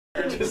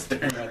Just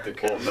staring at the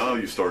camera. Oh, now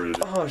you started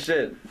it. Oh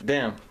shit!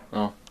 Damn.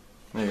 Oh,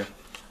 there you go.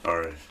 All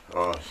right. A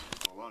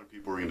lot of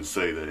people are gonna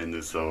say that in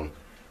this DTWE,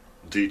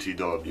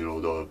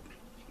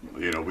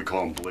 we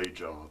call them blade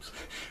jobs.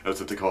 That's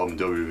what they call them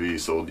in WWE.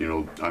 So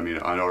I mean,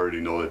 I already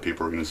know that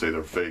people are gonna say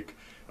they're fake.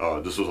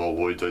 This was all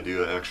Lloyd's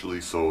idea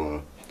actually,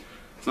 so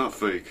it's not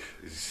fake.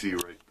 As you see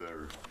right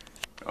there,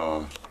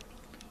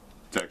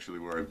 it's actually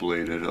where I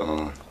bladed.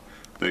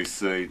 They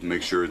say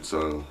make sure it's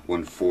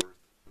 1/4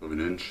 of an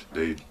inch.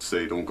 They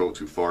say don't go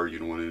too far. You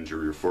don't want to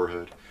injure your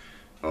forehead.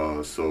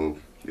 So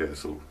yeah,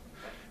 so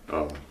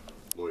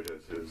Lloyd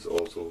has his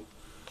also.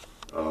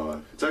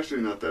 It's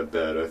actually not that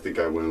bad. I think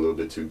I went a little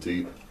bit too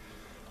deep.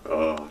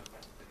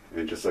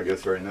 And just I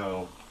guess right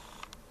now,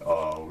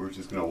 we're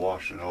just gonna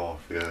wash it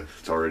off. Yeah,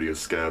 it's already a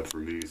scab for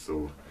me,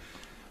 so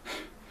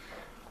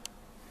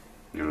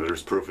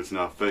there's proof it's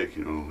not fake.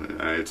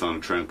 It's on a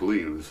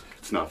trampoline.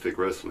 It's not fake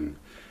wrestling.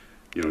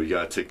 You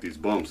gotta take these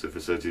bumps. If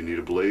it says you need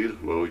a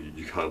blade, well,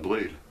 you got a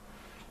blade,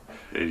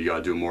 and you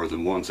gotta do more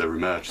than once every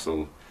match.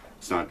 So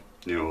it's not,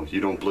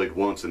 you don't blade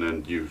once and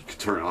then you can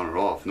turn it on or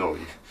off. No,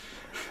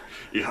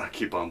 you gotta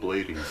keep on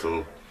blading.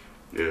 So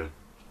yeah,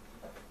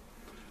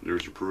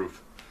 there's your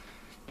proof.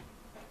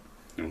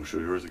 You want to show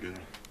yours again?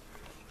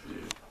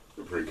 Yeah,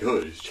 they're pretty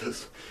good. It's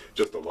just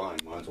a line.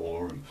 Mine's all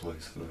over the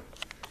place. So. I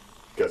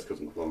guess because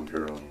I'm long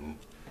hair, I don't know.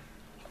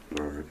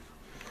 Alright.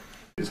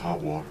 It's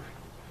hot water.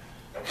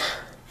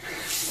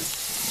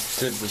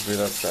 Should just be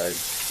that side.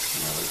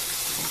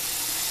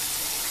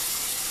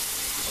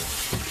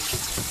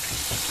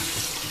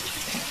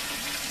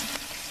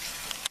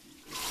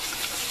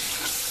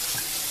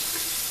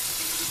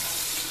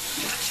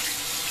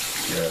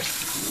 Yeah.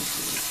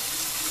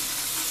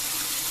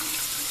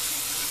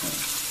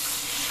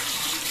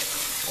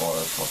 Oh,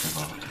 that's fucking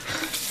hot.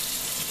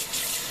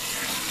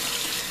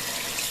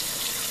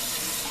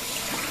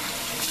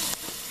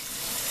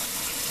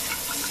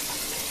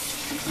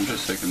 I'm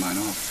just taking mine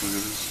off. Look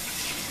at this.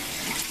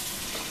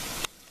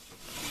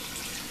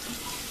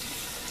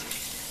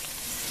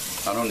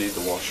 I don't need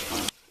the wash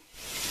time.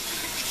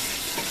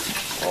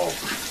 Oh,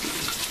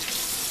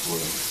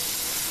 whatever.